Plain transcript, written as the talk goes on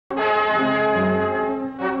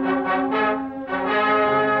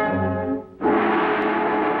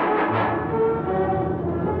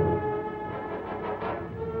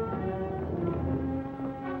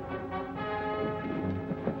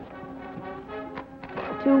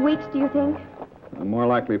2 weeks, do you think? More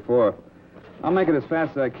likely 4. I'll make it as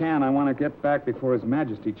fast as I can. I want to get back before His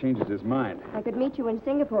Majesty changes his mind. I could meet you in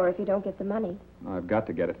Singapore if you don't get the money. I've got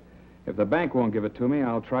to get it. If the bank won't give it to me,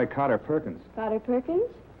 I'll try Carter Perkins. Carter Perkins?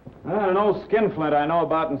 An old skinflint I know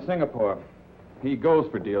about in Singapore. He goes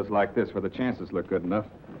for deals like this where the chances look good enough.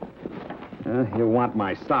 He'll want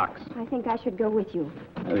my socks. I think I should go with you.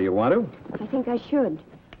 Do you want to? I think I should.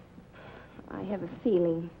 I have a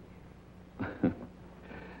feeling.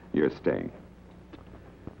 You're staying.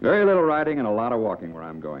 Very little riding and a lot of walking where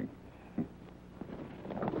I'm going.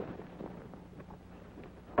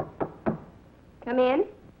 Come in.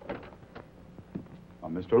 Oh,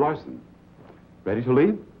 Mr. Larson. Ready to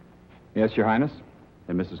leave? Yes, Your Highness?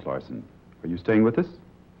 And Mrs. Larson, are you staying with us?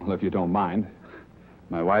 Well, if you don't mind.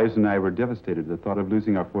 My wives and I were devastated at the thought of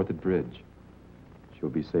losing our Fourth at bridge. She'll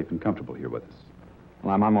be safe and comfortable here with us.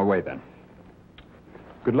 Well, I'm on my way then.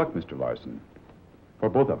 Good luck, Mr. Larson. For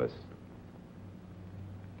both of us.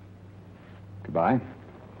 Goodbye.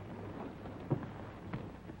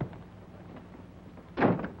 The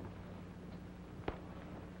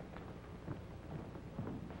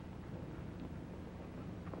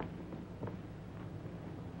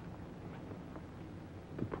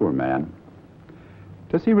poor man.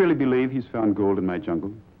 Does he really believe he's found gold in my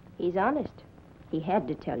jungle? He's honest. He had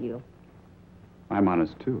to tell you. I'm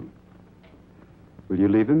honest, too. Will you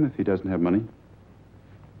leave him if he doesn't have money?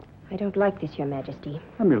 I don't like this, Your Majesty.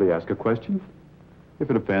 I merely ask a question. If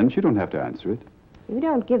it offends, you don't have to answer it. You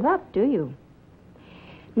don't give up, do you?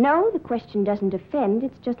 No, the question doesn't offend.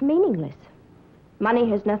 It's just meaningless. Money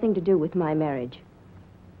has nothing to do with my marriage.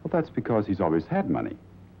 Well, that's because he's always had money.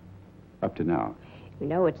 Up to now. You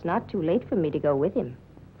know, it's not too late for me to go with him.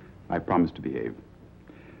 I promise to behave.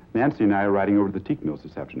 Nancy and I are riding over to the teak mills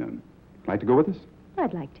this afternoon. Like to go with us?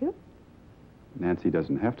 I'd like to. Nancy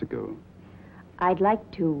doesn't have to go. I'd like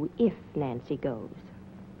to if Nancy goes.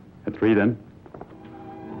 At 3, then.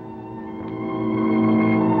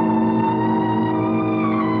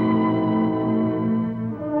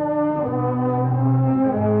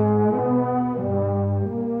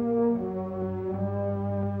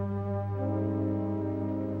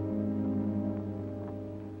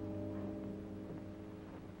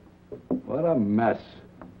 What a mess.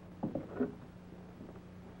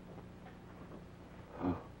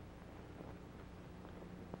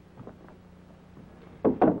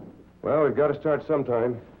 Well, we've got to start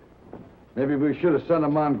sometime. Maybe we should have sent a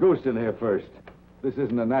mongoose in here first. This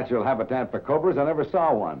isn't a natural habitat for cobras. I never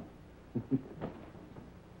saw one.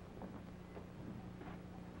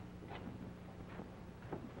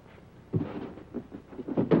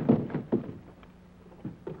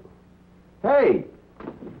 Hey!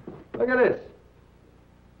 Look at this.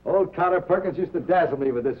 Old Carter Perkins used to dazzle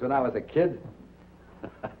me with this when I was a kid.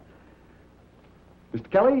 Mr.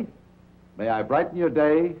 Kelly, may I brighten your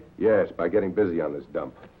day? Yes, by getting busy on this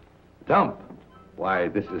dump. Dump? Why,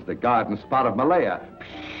 this is the garden spot of Malaya.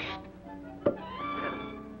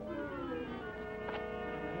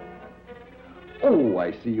 Oh,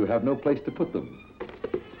 I see you have no place to put them.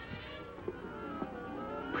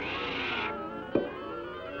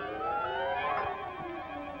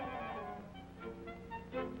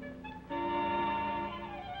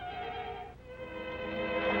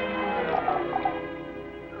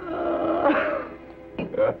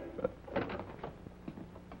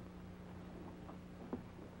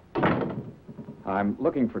 I'm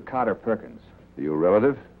looking for Carter Perkins. Are you a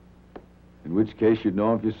relative? In which case you'd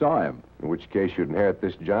know if you saw him. In which case you'd inherit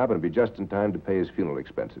this job and be just in time to pay his funeral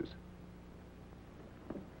expenses.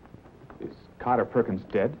 Is Carter Perkins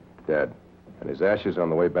dead? Dead. And his ashes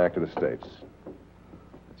on the way back to the States.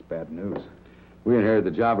 That's bad news. We inherited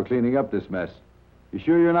the job of cleaning up this mess. You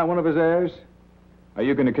sure you're not one of his heirs? Are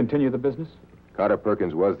you going to continue the business? Carter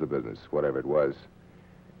Perkins was the business, whatever it was.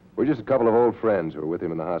 We're just a couple of old friends who were with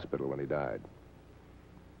him in the hospital when he died.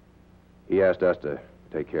 He asked us to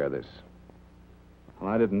take care of this. Well,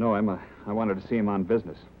 I didn't know him. I wanted to see him on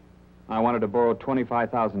business. I wanted to borrow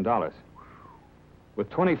 $25,000. With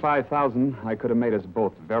 $25,000, I could have made us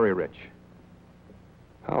both very rich.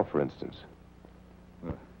 How, for instance?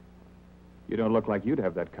 You don't look like you'd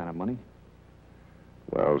have that kind of money.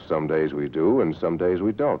 Well, some days we do, and some days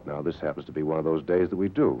we don't. Now, this happens to be one of those days that we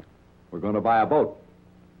do. We're going to buy a boat.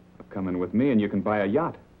 Come in with me and you can buy a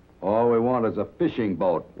yacht. All we want is a fishing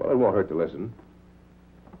boat. Well, it won't hurt to listen.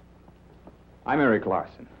 I'm Eric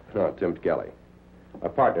Larson. No, Tim Kelly. My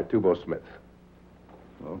partner, Toubo Smith.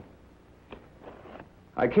 Well,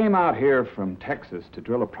 I came out here from Texas to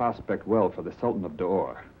drill a prospect well for the Sultan of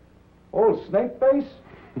Dor. Old snake face?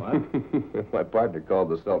 What? My partner called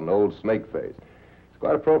the Sultan Old Snake Face. It's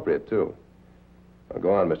quite appropriate, too. Well,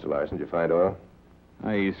 go on, Mr. Larson. Did you find oil?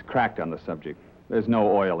 He's cracked on the subject. There's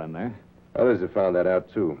no oil in there. Others have found that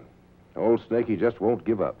out, too. Old Snake, he just won't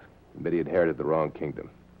give up. Admit he inherited the wrong kingdom.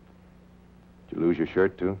 Did you lose your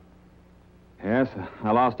shirt, too? Yes,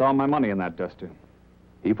 I lost all my money in that duster.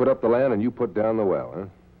 He put up the land and you put down the well, huh?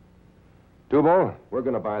 Toubo, we're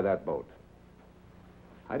going to buy that boat.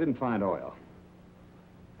 I didn't find oil.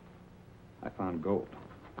 I found gold.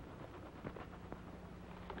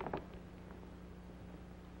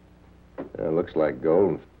 Yeah, it looks like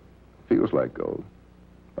gold and feels like gold.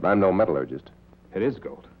 But I'm no metallurgist. It is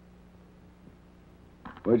gold.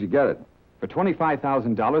 Where'd you get it? For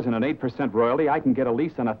 $25,000 and an 8% royalty, I can get a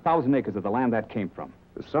lease on 1,000 acres of the land that came from.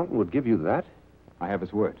 The Sultan would give you that? I have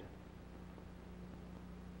his word.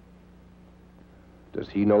 Does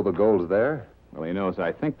he know the gold's there? Well, he knows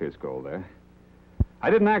I think there's gold there. I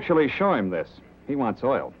didn't actually show him this. He wants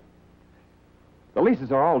oil. The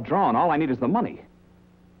leases are all drawn. All I need is the money.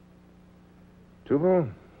 Toubo,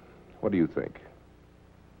 what do you think?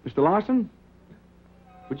 Mr. Larson?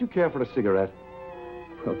 Would you care for a cigarette?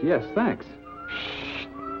 Well, yes, thanks.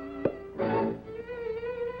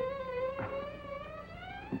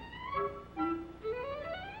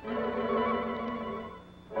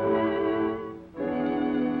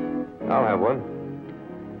 I'll have one.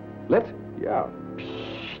 Lit? Yeah.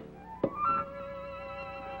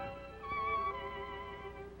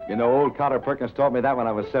 You know, old Cotter Perkins taught me that when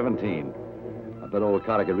I was 17. I bet old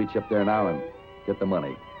Cotter could reach up there now and get the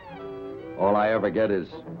money. All I ever get is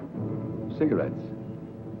cigarettes.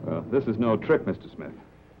 Well, this is no trick, Mr. Smith.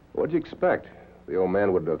 What'd you expect? The old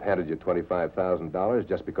man would have handed you $25,000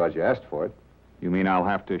 just because you asked for it. You mean I'll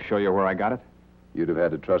have to show you where I got it? You'd have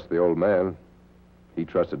had to trust the old man. He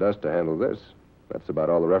trusted us to handle this. That's about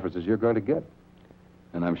all the references you're going to get.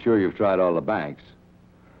 And I'm sure you've tried all the banks.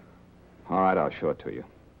 All right, I'll show it to you.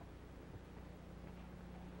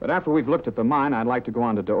 But after we've looked at the mine, I'd like to go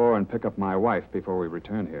on to D'Or and pick up my wife before we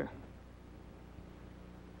return here.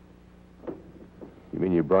 You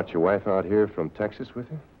mean you brought your wife out here from Texas with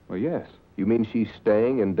you? Well, yes. You mean she's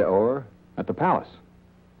staying in D'Or? At the palace.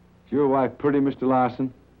 Is your wife pretty, Mr.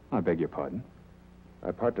 Larson? I beg your pardon.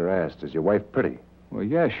 My partner asked, is your wife pretty? Well,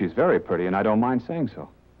 yes, she's very pretty, and I don't mind saying so.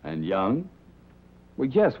 And young? Well,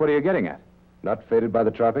 yes, what are you getting at? Not faded by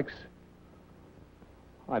the tropics?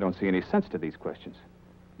 I don't see any sense to these questions.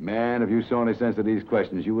 Man, if you saw any sense to these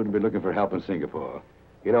questions, you wouldn't be looking for help in Singapore.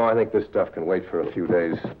 You know, I think this stuff can wait for a few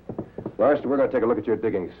days. Larson, we're going to take a look at your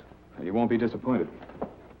diggings. You won't be disappointed.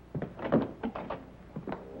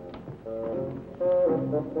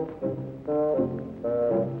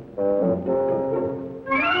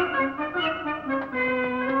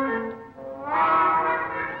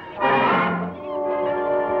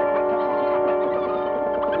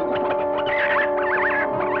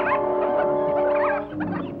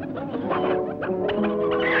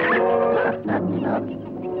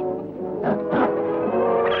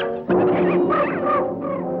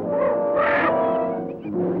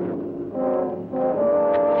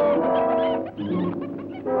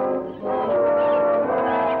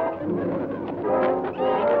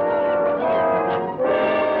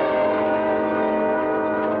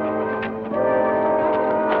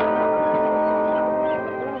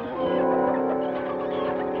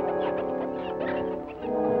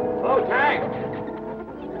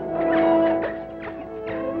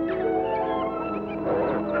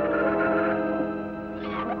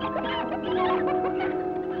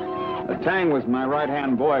 Tang was my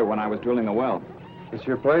right-hand boy when I was drilling the well. This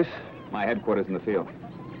your place? My headquarters in the field.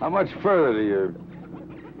 How much further do you...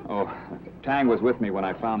 Oh, Tang was with me when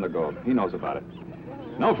I found the gold. He knows about it.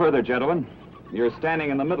 No further, gentlemen. You're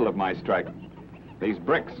standing in the middle of my strike. These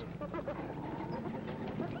bricks.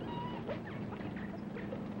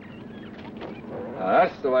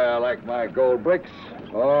 That's the way I like my gold bricks.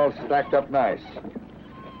 All stacked up nice.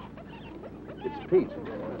 It's peat.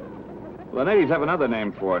 Well, the natives have another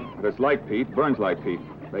name for it. But it's like peat, burns like peat.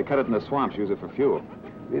 They cut it in the swamps, use it for fuel.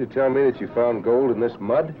 You mean to tell me that you found gold in this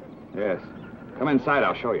mud? Yes. Come inside,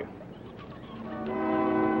 I'll show you.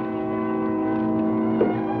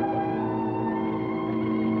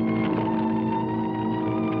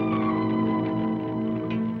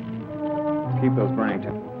 Keep those burning,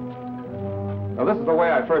 Tim. Now, this is the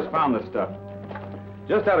way I first found this stuff.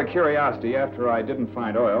 Just out of curiosity, after I didn't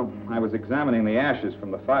find oil, I was examining the ashes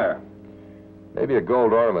from the fire. Maybe a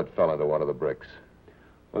gold ornament fell into one of the bricks.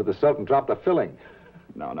 Or the Sultan dropped a filling.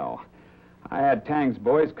 No. I had Tang's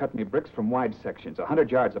boys cut me bricks from wide sections, 100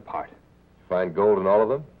 yards apart. Find gold in all of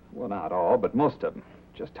them? Well, not all, but most of them.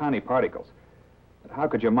 Just tiny particles. But how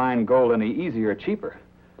could you mine gold any easier or cheaper?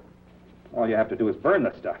 All you have to do is burn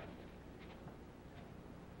the stuff.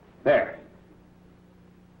 There.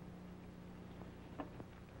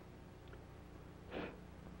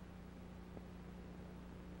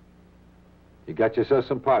 You got yourself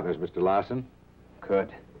some partners, Mr. Larson. Good.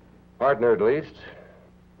 Partner, at least.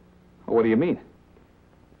 What do you mean?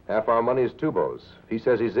 Half our money is Toubo's. If he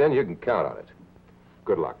says he's in, you can count on it.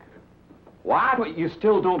 Good luck. What? You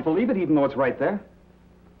still don't believe it, even though it's right there?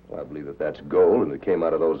 Well, I believe that that's gold and it came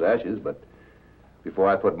out of those ashes, but before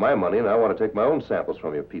I put my money in, I want to take my own samples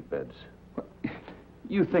from your peat beds.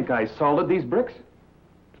 You think I salted these bricks?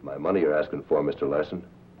 It's my money you're asking for, Mr. Larson.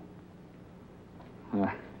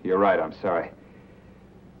 You're right, I'm sorry.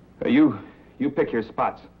 You pick your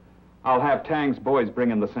spots. I'll have Tang's boys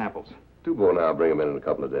bring in the samples. Toubo and I'll bring them in a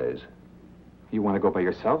couple of days. You want to go by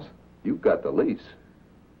yourselves? You've got the lease.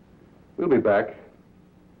 We'll be back.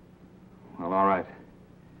 Well, all right.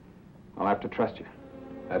 I'll have to trust you.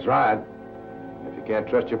 That's right. If you can't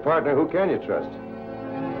trust your partner, who can you trust?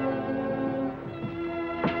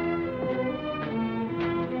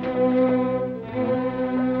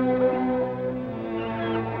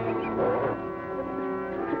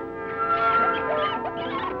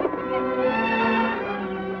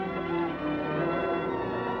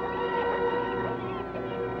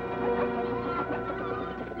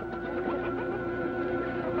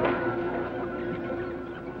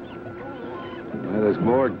 There's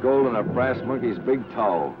more gold in a brass monkey's big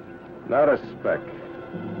toe. Not a speck.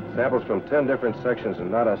 Samples from 10 different sections and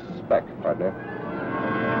not a speck, partner.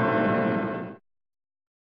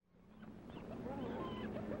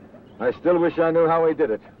 I still wish I knew how he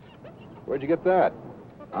did it. Where'd you get that?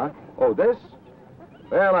 Huh? Oh, this?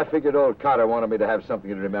 Well, I figured old Carter wanted me to have something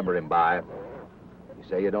to remember him by. You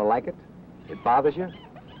say you don't like it? It bothers you?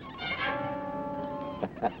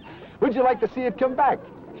 Would you like to see it come back?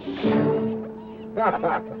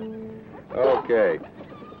 Okay.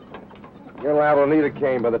 You're liable to need a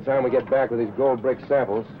cane by the time we get back with these gold brick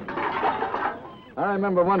samples. I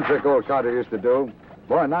remember one trick old Carter used to do.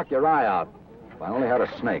 Boy, knock your eye out. If I only had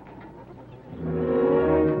a snake.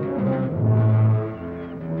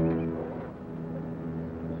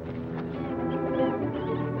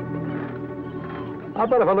 I'll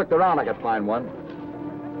bet if I looked around, I could find one.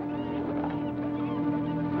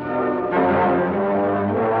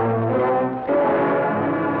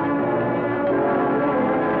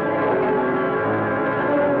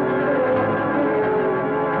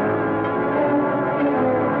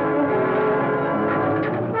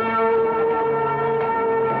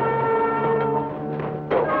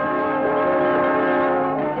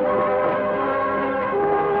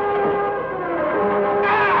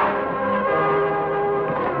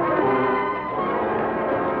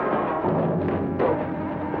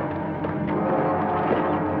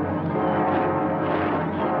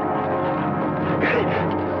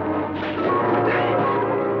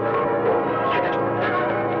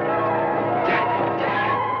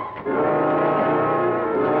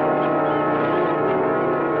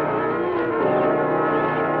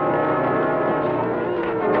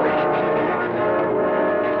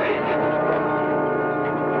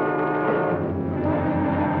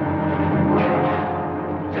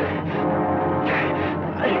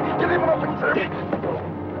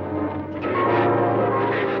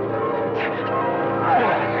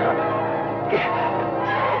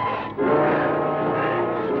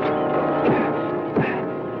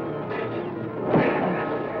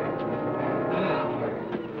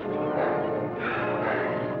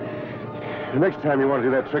 Next time you want to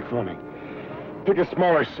do that trick for me, pick a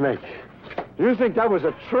smaller snake. You think that was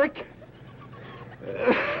a trick?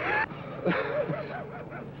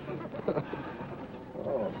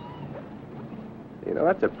 Oh. You know,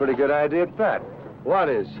 that's a pretty good idea at that. What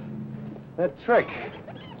is? That trick.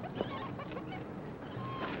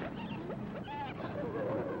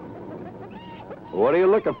 What are you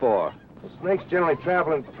looking for? Well, snakes generally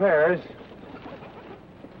travel in pairs.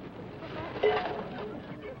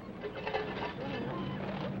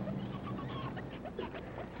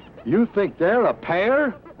 You think they're a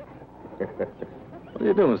pair? What are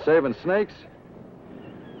you doing, saving snakes?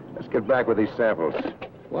 Let's get back with these samples.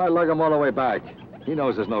 Why lug them all the way back? He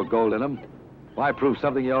knows there's no gold in them. Why prove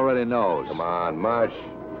something he already knows? Come on, march.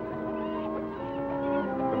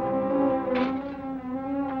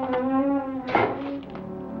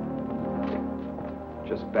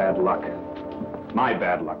 Just bad luck. My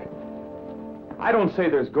bad luck. I don't say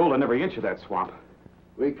there's gold in every inch of that swamp.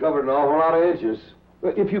 We covered an awful lot of inches.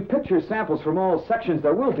 But if you picture samples from all sections,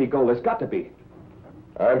 there will be gold. There's got to be.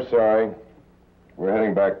 I'm sorry. We're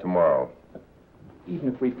heading back tomorrow.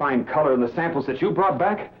 Even if we find color in the samples that you brought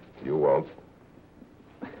back? You won't.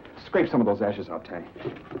 Scrape some of those ashes out, Tay.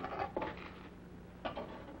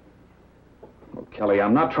 Kelly,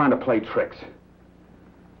 I'm not trying to play tricks.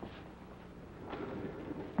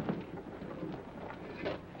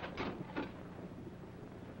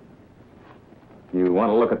 You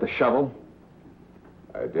want to look at the shovel?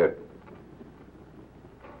 I did.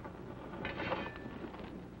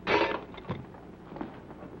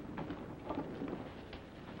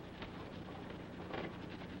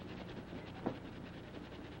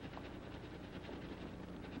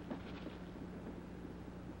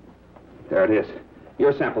 There it is.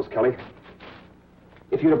 Your samples, Kelly.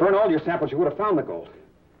 If you'd have burned all your samples, you would have found the gold.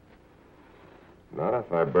 Not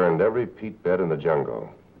if I burned every peat bed in the jungle.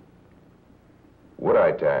 Would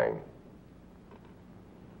I, Tang?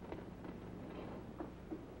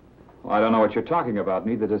 Well, I don't know what you're talking about.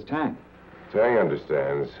 Neither does Tang. Tang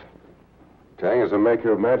understands. Tang is a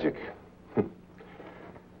maker of magic.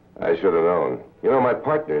 I should have known. You know, my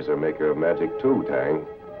partner's a maker of magic, too, Tang.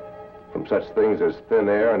 From such things as thin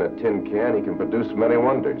air and a tin can, he can produce many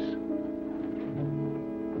wonders.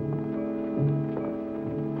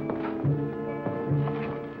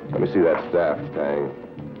 Let me see that staff, Tang.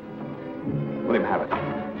 Let him have it.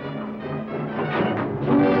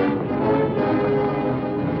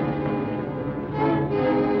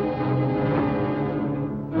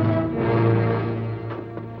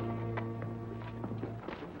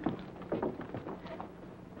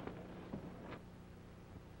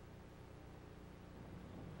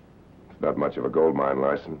 Not much of a gold mine,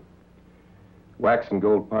 Larson. Wax and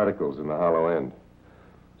gold particles in the hollow end.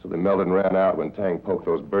 So they melted and ran out when Tang poked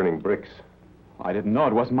those burning bricks. I didn't know.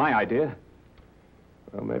 It wasn't my idea.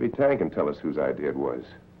 Well, maybe Tang can tell us whose idea it was.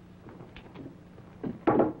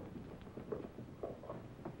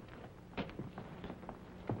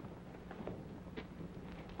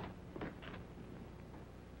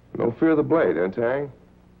 No fear of the blade, eh, Tang?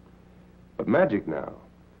 But magic now.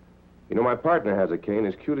 You know, my partner has a cane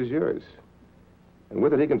as cute as yours. And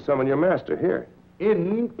with it, he can summon your master here.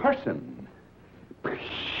 In person.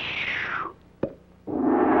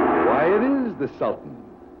 Why, it is the Sultan.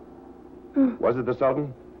 Was it the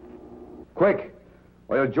Sultan? Quick,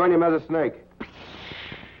 or you'll join him as a snake.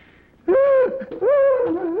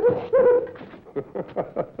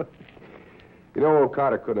 You know, old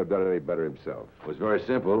Carter couldn't have done it any better himself. It was very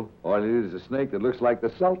simple. All you need is a snake that looks like the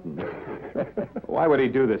Sultan. Why would he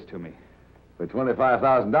do this to me? For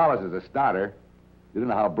 $25,000 as a starter, you don't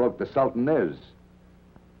know how broke the Sultan is.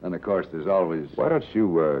 And, of course, there's always... Why don't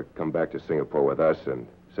you come back to Singapore with us and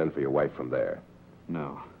send for your wife from there?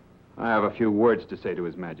 No. I have a few words to say to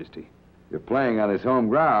His Majesty. You're playing on his home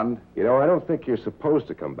ground. You know, I don't think you're supposed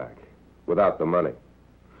to come back without the money.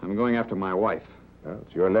 I'm going after my wife. Well,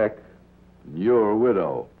 it's your neck. You're a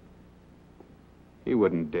widow. He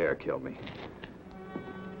wouldn't dare kill me.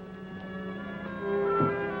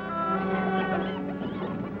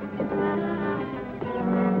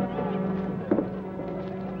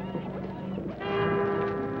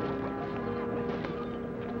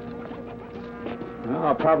 Well,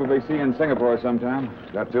 I'll probably see you in Singapore sometime.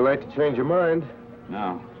 Not too late to change your mind.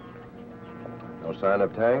 No. No sign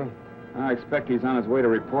of Tang? I expect he's on his way to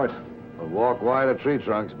report. A walk wide of tree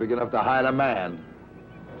trunks big enough to hide a man.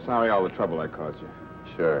 Sorry all the trouble I caused you.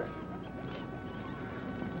 Sure.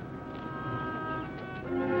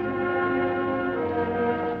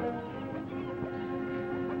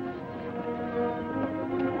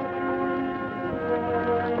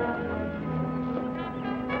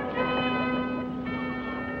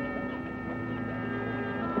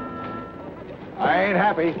 I ain't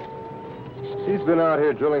happy. He's been out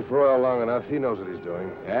here drilling for oil long enough. He knows what he's doing.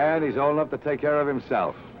 And he's old enough to take care of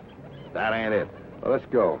himself. That ain't it. Well, let's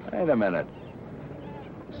go. Wait a minute.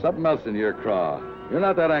 Something else in your craw. You're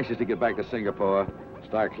not that anxious to get back to Singapore.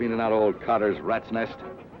 Start cleaning out old Carter's rat's nest.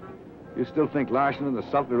 You still think Larson and the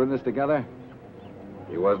Sultan are in this together?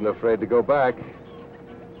 He wasn't afraid to go back.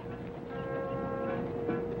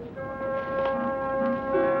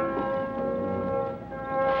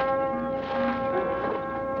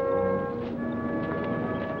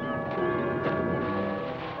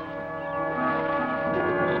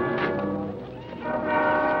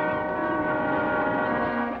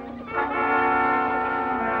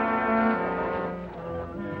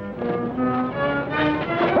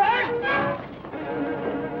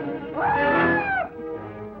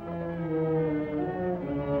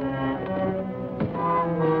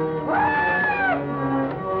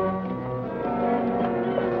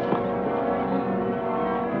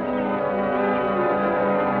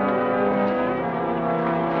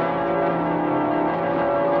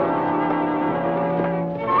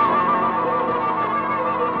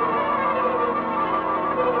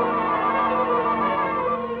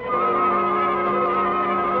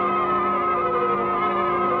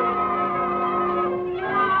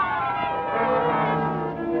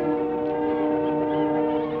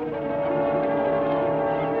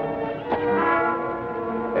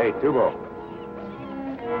 Toubo.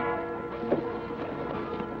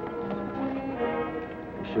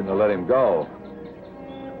 You shouldn't have let him go.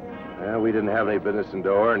 Well, we didn't have any business in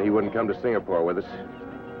Dover, and he wouldn't come to Singapore with us.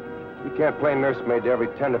 You can't play nursemaid to every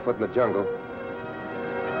tenderfoot in the jungle.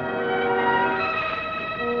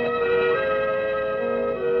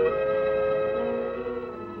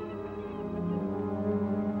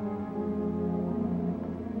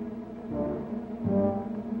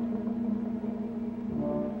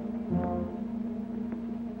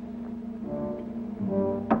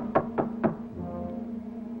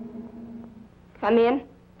 Come in.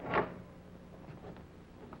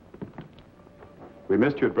 We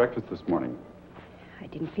missed you at breakfast this morning. I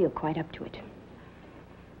didn't feel quite up to it.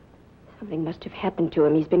 Something must have happened to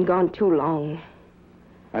him. He's been gone too long.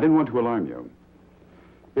 I didn't want to alarm you.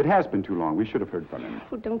 It has been too long. We should have heard from him.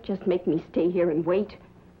 Oh, don't just make me stay here and wait.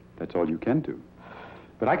 That's all you can do.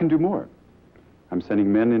 But I can do more. I'm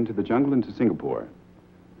sending men into the jungle and to Singapore.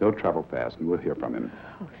 They'll travel fast, and we'll hear from him.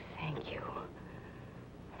 Oh, thank you.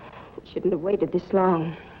 We shouldn't have waited this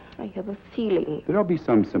long. I have a feeling. There'll be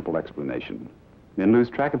some simple explanation. Men lose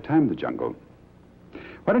track of time in the jungle.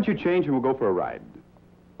 Why don't you change and we'll go for a ride?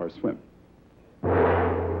 Or a swim?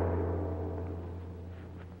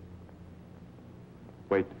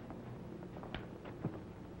 Wait.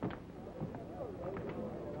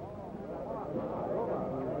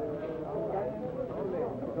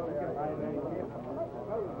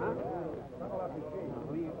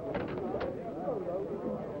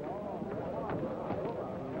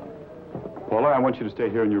 Paula, I want you to stay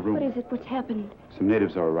here in your room. What is it? What's happened? Some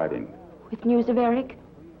natives are arriving. With news of Eric?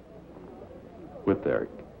 With Eric.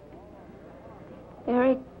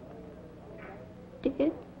 Eric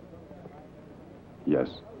did? Yes.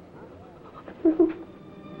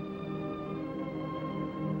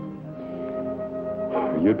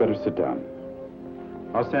 You'd better sit down.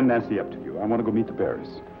 I'll send Nancy up to you. I want to go meet the bears.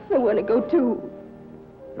 I want to go too.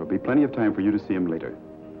 There'll be plenty of time for you to see him later.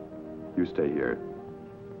 You stay here.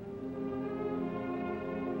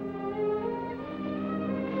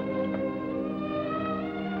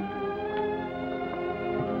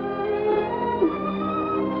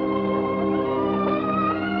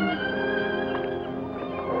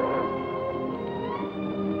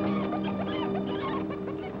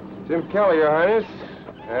 Jim Kelly, Your Highness,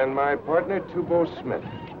 and my partner, Toubo Smith.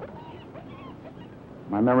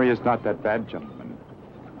 My memory is not that bad, gentlemen.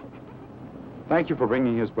 Thank you for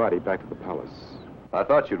bringing his body back to the palace. I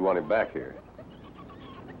thought you'd want him back here.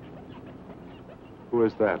 Who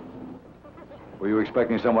is that? Were you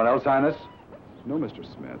expecting someone else, Highness? No, Mr.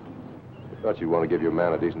 Smith. I thought you'd want to give your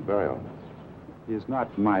man a decent burial. He is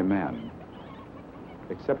not my man.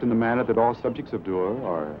 Except in the manner that all subjects of Dur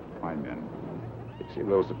are my men. You seem a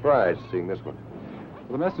little surprised seeing this one.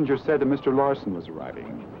 Well, the messenger said that Mr. Larson was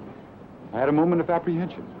arriving. I had a moment of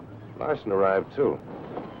apprehension. Larson arrived, too.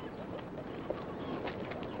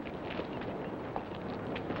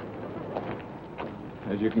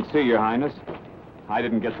 As you can see, Your Highness, I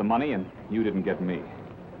didn't get the money and you didn't get me.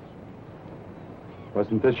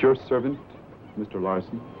 Wasn't this your servant, Mr.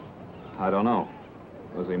 Larson? I don't know.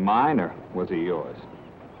 Was he mine or was he yours?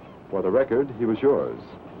 For the record, he was yours.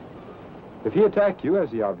 If he attacked you, as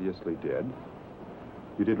he obviously did,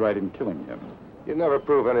 you did right in killing him. You never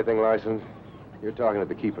prove anything, Larson. You're talking to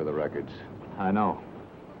the keeper of the records. I know.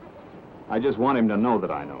 I just want him to know that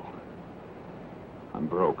I know. I'm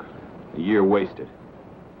broke. A year wasted.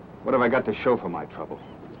 What have I got to show for my trouble?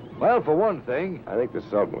 Well, for one thing. I think the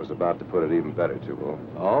Sultan was about to put it even better, Toubo.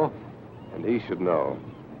 Oh? And he should know.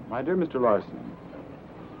 My dear Mr. Larson,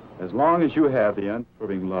 as long as you have the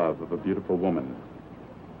unswerving love of a beautiful woman,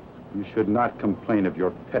 you should not complain of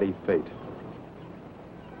your petty fate.